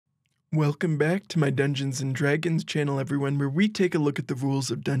Welcome back to my Dungeons & Dragons channel, everyone, where we take a look at the rules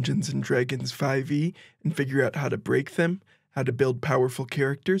of Dungeons & Dragons 5e and figure out how to break them, how to build powerful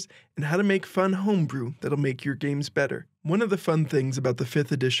characters, and how to make fun homebrew that'll make your games better. One of the fun things about the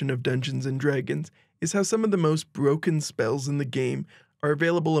 5th edition of Dungeons & Dragons is how some of the most broken spells in the game are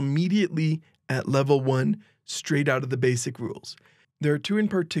available immediately at level 1, straight out of the basic rules. There are two in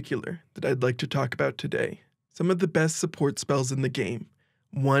particular that I'd like to talk about today. Some of the best support spells in the game.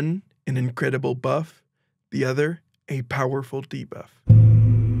 One, an incredible buff, the other, a powerful debuff.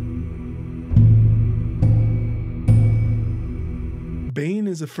 Bane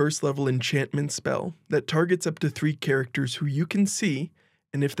is a first level enchantment spell that targets up to 3 characters who you can see,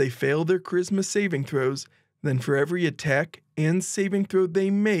 and if they fail their charisma saving throws, then for every attack and saving throw they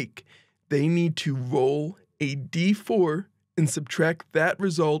make, they need to roll a d4 and subtract that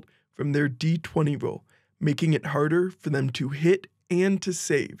result from their d20 roll, making it harder for them to hit and to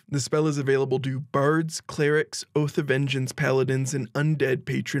save. The spell is available to bards, clerics, Oath of Vengeance paladins, and undead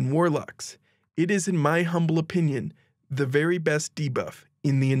patron warlocks. It is, in my humble opinion, the very best debuff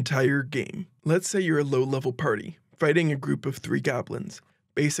in the entire game. Let's say you're a low-level party, fighting a group of 3 goblins.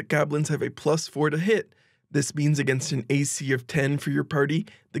 Basic goblins have a +4 to hit. This means against an AC of 10 for your party,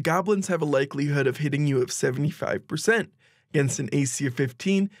 the goblins have a likelihood of hitting you of 75%. Against an AC of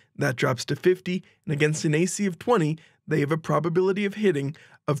 15, that drops to 50, and against an AC of 20, they have a probability of hitting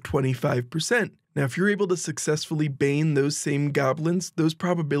of 25%. Now, if you're able to successfully bane those same goblins, those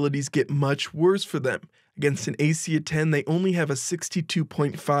probabilities get much worse for them. Against an AC of 10, they only have a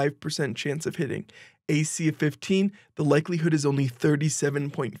 62.5% chance of hitting. AC of 15, the likelihood is only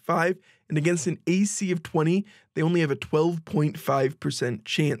 37.5, and against an AC of 20, they only have a 12.5%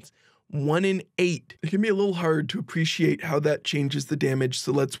 chance. 1 in 8. It can be a little hard to appreciate how that changes the damage,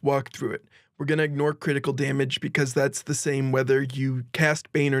 so let's walk through it. We're going to ignore critical damage because that's the same whether you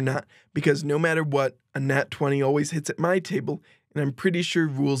cast Bane or not, because no matter what, a nat 20 always hits at my table, and I'm pretty sure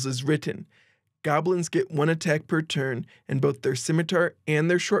rules is written. Goblins get 1 attack per turn, and both their scimitar and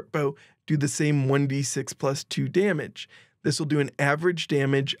their shortbow do the same 1d6 plus 2 damage. This will do an average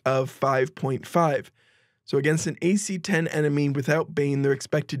damage of 5.5. So against an AC 10 enemy without Bane, they're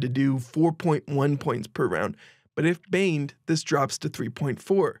expected to do 4.1 points per round, but if baned, this drops to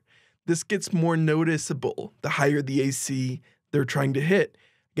 3.4. This gets more noticeable the higher the AC they're trying to hit.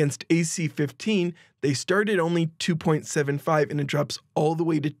 Against AC 15, they start at only 2.75 and it drops all the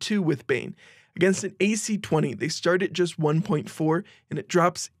way to 2 with Bane. Against an AC 20, they start at just 1.4 and it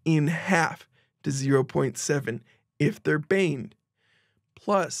drops in half to 0.7 if they're baned.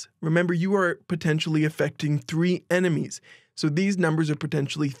 Plus, remember you are potentially affecting 3 enemies, so these numbers are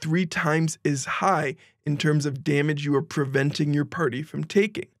potentially 3 times as high in terms of damage you are preventing your party from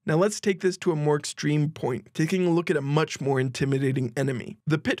taking. Now let's take this to a more extreme point, taking a look at a much more intimidating enemy.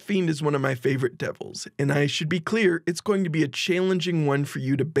 The Pit Fiend is one of my favorite devils, and I should be clear, it's going to be a challenging one for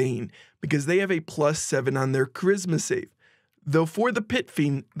you to bane, because they have a +7 on their charisma save. Though for the Pit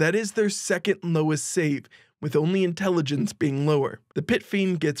Fiend, that is their second lowest save, with only intelligence being lower. The Pit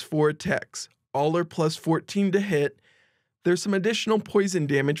Fiend gets 4 attacks, all are +14 to hit. There's some additional poison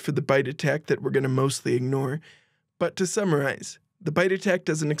damage for the bite attack that we're going to mostly ignore, but to summarize, the bite attack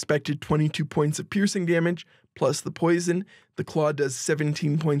does an expected 22 points of piercing damage, plus the poison, the claw does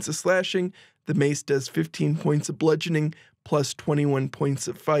 17 points of slashing, the mace does 15 points of bludgeoning, plus 21 points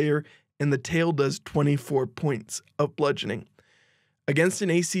of fire, and the tail does 24 points of bludgeoning. Against an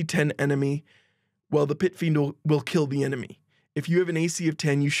AC 10 enemy, well, the Pit Fiend will kill the enemy. If you have an AC of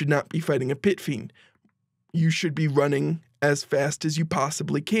 10, you should not be fighting a Pit Fiend. You should be running as fast as you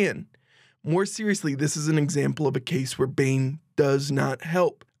possibly can. More seriously, this is an example of a case where Bane does not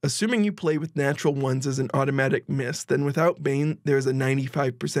help. Assuming you play with natural ones as an automatic miss, then without Bane, there is a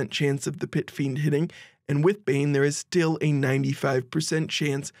 95% chance of the Pit Fiend hitting, and with Bane, there is still a 95%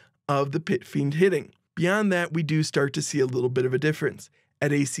 chance of the Pit Fiend hitting. Beyond that, we do start to see a little bit of a difference.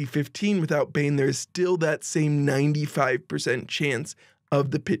 At AC 15 without Bane, there is still that same 95% chance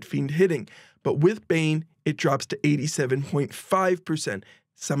of the Pit Fiend hitting. But with Bane, it drops to 87.5%.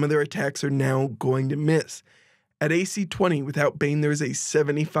 Some of their attacks are now going to miss. At AC 20 without Bane, there is a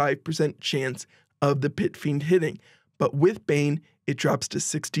 75% chance of the Pit Fiend hitting. But with Bane, it drops to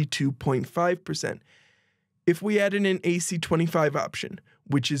 62.5%. If we add in an AC 25 option,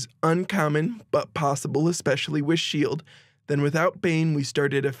 which is uncommon but possible, especially with Shield, then without Bane, we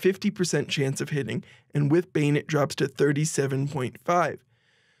start at a 50% chance of hitting, and with Bane, it drops to 37.5.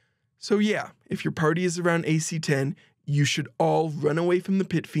 So yeah, if your party is around AC 10, you should all run away from the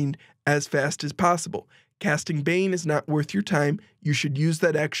Pit Fiend as fast as possible. Casting Bane is not worth your time. You should use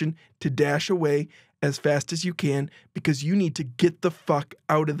that action to dash away as fast as you can because you need to get the fuck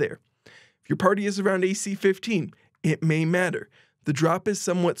out of there. your party is around AC 15, it may matter. The drop is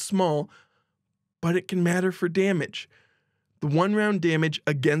somewhat small, but it can matter for damage. The 1-round damage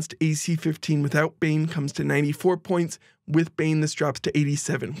against AC 15 without Bane comes to 94 points. With Bane, this drops to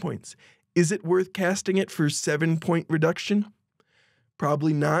 87 points. Is it worth casting it for 7-point reduction?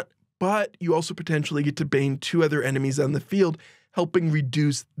 Probably not, but you also potentially get to Bane 2 other enemies on the field, helping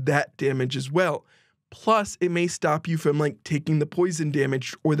reduce that damage as well. Plus, it may stop you from taking the poison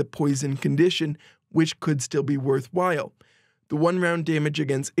damage or the poison condition, which could still be worthwhile. The 1-round damage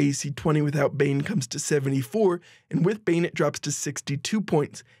against AC 20 without Bane comes to 74, and with Bane it drops to 62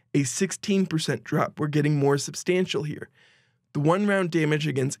 points, a 16% drop. We're getting more substantial here. The 1-round damage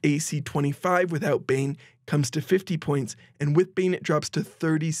against AC 25 without Bane comes to 50 points, and with Bane it drops to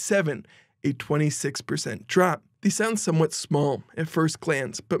 37, a 26% drop. These sound somewhat small at first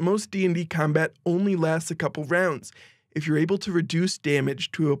glance, but most D&D combat only lasts a couple rounds. If you're able to reduce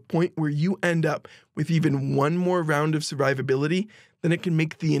damage to a point where you end up with even one more round of survivability, then it can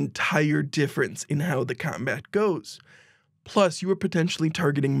make the entire difference in how the combat goes. Plus, you are potentially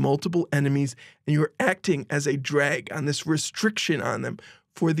targeting multiple enemies, and you are acting as a drag on this restriction on them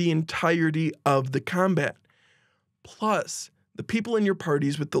for the entirety of the combat. Plus, the people in your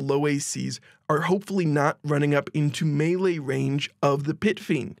parties with the low ACs are hopefully not running up into melee range of the Pit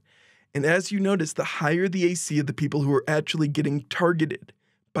Fiend. And as you notice, the higher the AC of the people who are actually getting targeted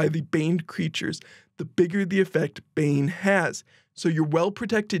by the baned creatures, the bigger the effect Bane has. So your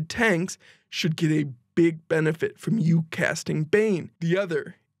well-protected tanks should get a big benefit from you casting Bane. The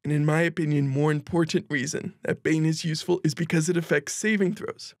other, and in my opinion more important reason that Bane is useful is because it affects saving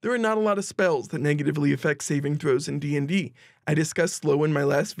throws. There are not a lot of spells that negatively affect saving throws in D&D. I discussed Slow in my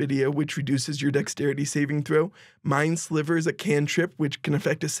last video, which reduces your dexterity saving throw. Mind Sliver is a cantrip, which can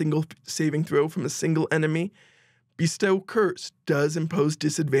affect a single saving throw from a single enemy. Bestow Curse does impose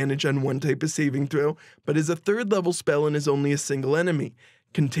disadvantage on one type of saving throw, but is a 3rd level spell and is only a single enemy.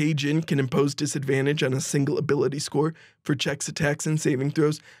 Contagion can impose disadvantage on a single ability score for checks, attacks, and saving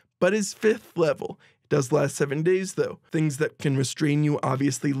throws, but is 5th level. It does last 7 days though. Things that can restrain you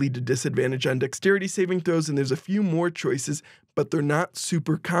obviously lead to disadvantage on dexterity saving throws, and there's a few more choices, but they're not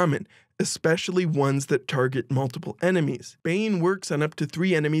super common, especially ones that target multiple enemies. Bane works on up to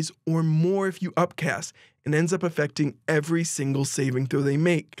 3 enemies or more if you upcast, and ends up affecting every single saving throw they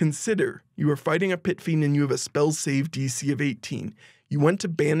make. Consider, you are fighting a Pit Fiend and you have a spell save DC of 18. You want to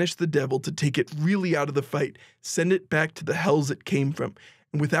banish the devil to take it really out of the fight, send it back to the hells it came from.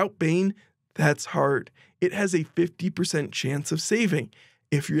 And without Bane, that's hard. It has a 50% chance of saving.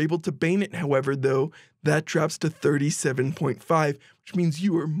 If you're able to Bane it, however, though, that drops to 37.5, which means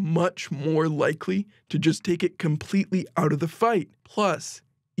you are much more likely to just take it completely out of the fight. Plus,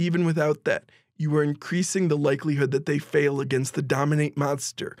 even without that, you are increasing the likelihood that they fail against the Dominate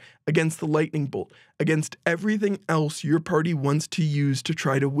monster, against the Lightning Bolt, against everything else your party wants to use to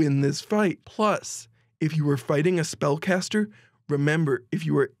try to win this fight. Plus, if you are fighting a spellcaster, remember, if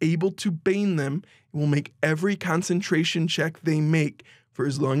you are able to Bane them, it will make every concentration check they make, for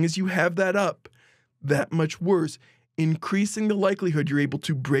as long as you have that up, that much worse, increasing the likelihood you're able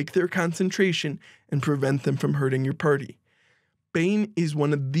to break their concentration and prevent them from hurting your party. Bane is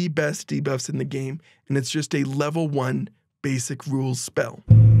one of the best debuffs in the game, and it's just a level 1 basic rules spell.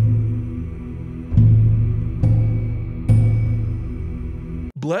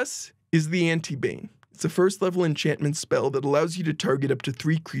 Bless is the anti-Bane. It's a 1st level enchantment spell that allows you to target up to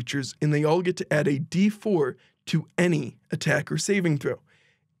 3 creatures, and they all get to add a d4 to any attack or saving throw.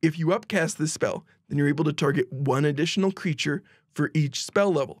 If you upcast this spell, then you're able to target 1 additional creature for each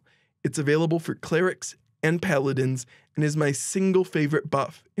spell level. It's available for clerics and paladins, and is my single favorite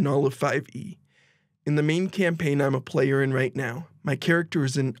buff in all of 5e. In the main campaign I'm a player in right now, my character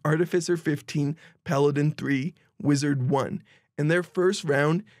is an Artificer 15, Paladin 3, Wizard 1, and their first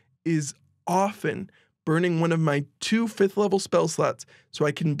round is often burning one of my 2 5th level spell slots so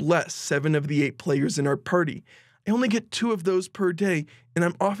I can bless 7 of the 8 players in our party. I only get 2 of those per day, and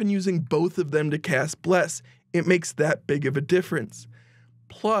I'm often using both of them to cast Bless. It makes that big of a difference.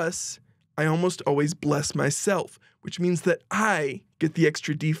 Plus, I almost always bless myself, which means that I get the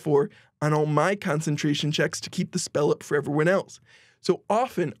extra d4 on all my concentration checks to keep the spell up for everyone else. So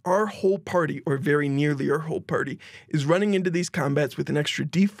often, our whole party, or very nearly our whole party, is running into these combats with an extra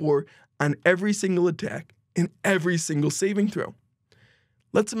d4 on every single attack and every single saving throw.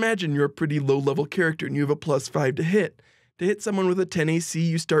 Let's imagine you're a pretty low-level character and you have a +5 to hit. To hit someone with a 10 AC,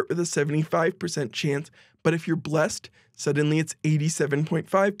 you start with a 75% chance, but if you're blessed, suddenly it's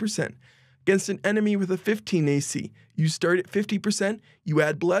 87.5%. Against an enemy with a 15 AC, you start at 50%, you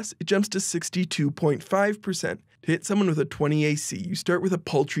add Bless, it jumps to 62.5%. To hit someone with a 20 AC, you start with a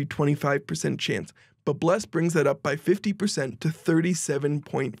paltry 25% chance, but Bless brings that up by 50% to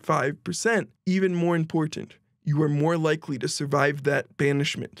 37.5%. Even more important, you are more likely to survive that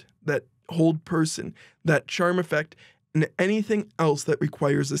banishment, that hold person, that charm effect, and anything else that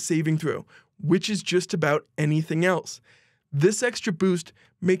requires a saving throw, which is just about anything else. This extra boost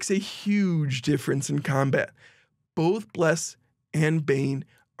makes a huge difference in combat. Both Bless and Bane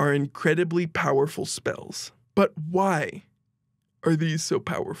are incredibly powerful spells. But why are these so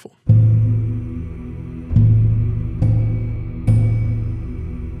powerful?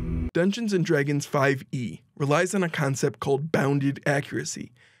 Dungeons & Dragons 5e relies on a concept called bounded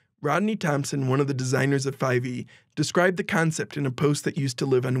accuracy. Rodney Thompson, one of the designers of 5e, described the concept in a post that used to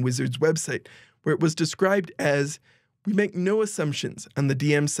live on Wizards' website, where it was described as, "We make no assumptions on the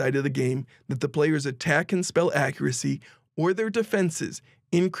DM's side of the game that the player's attack and spell accuracy or their defenses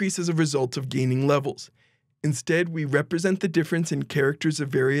increase as a result of gaining levels. Instead, we represent the difference in characters of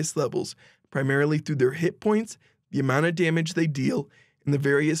various levels, primarily through their hit points, the amount of damage they deal, and the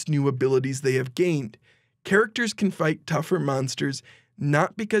various new abilities they have gained. Characters can fight tougher monsters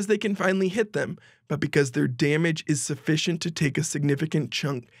not because they can finally hit them, but because their damage is sufficient to take a significant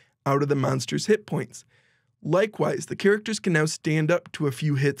chunk out of the monster's hit points. Likewise, the characters can now stand up to a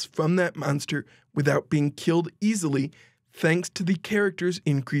few hits from that monster without being killed easily, thanks to the character's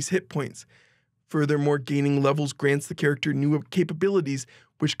increased hit points. Furthermore, gaining levels grants the character new capabilities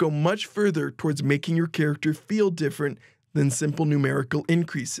which go much further towards making your character feel different than simple numerical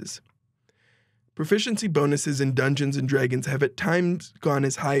increases." Proficiency bonuses in Dungeons & Dragons have at times gone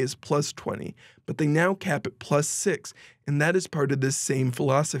as high as plus 20, but they now cap at plus 6, and that is part of this same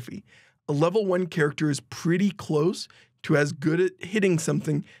philosophy. A level 1 character is pretty close to as good at hitting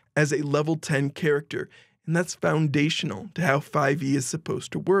something as a level 10 character, and that's foundational to how 5e is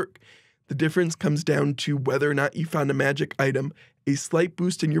supposed to work. The difference comes down to whether or not you found a magic item, a slight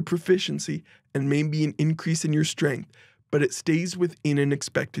boost in your proficiency, and maybe an increase in your strength, but it stays within an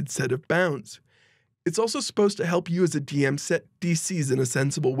expected set of bounds. It's also supposed to help you as a DM set DCs in a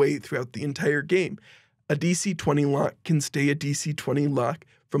sensible way throughout the entire game. A DC 20 lock can stay a DC 20 lock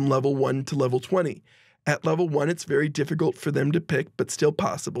from level 1 to level 20. At level 1, it's very difficult for them to pick, but still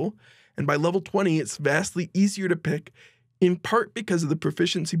possible. And by level 20, it's vastly easier to pick, in part because of the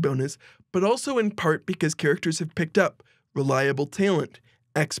proficiency bonus, but also in part because characters have picked up reliable talent,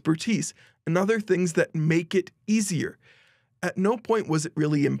 expertise, and other things that make it easier. At no point was it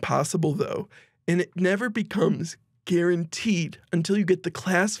really impossible, though, and it never becomes guaranteed until you get the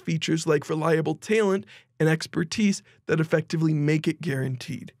class features like reliable talent and expertise that effectively make it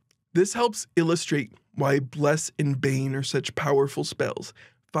guaranteed. This helps illustrate why Bless and Bane are such powerful spells.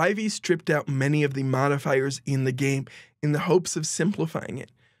 5e stripped out many of the modifiers in the game in the hopes of simplifying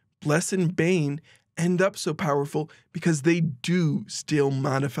it. Bless and Bane end up so powerful because they do still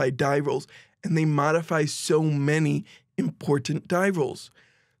modify die rolls, and they modify so many important die rolls.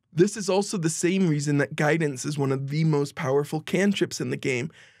 This is also the same reason that Guidance is one of the most powerful cantrips in the game,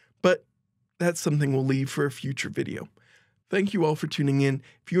 but that's something we'll leave for a future video. Thank you all for tuning in.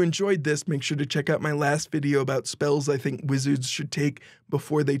 If you enjoyed this, make sure to check out my last video about spells I think wizards should take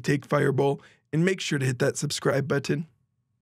before they take Fireball, and make sure to hit that subscribe button.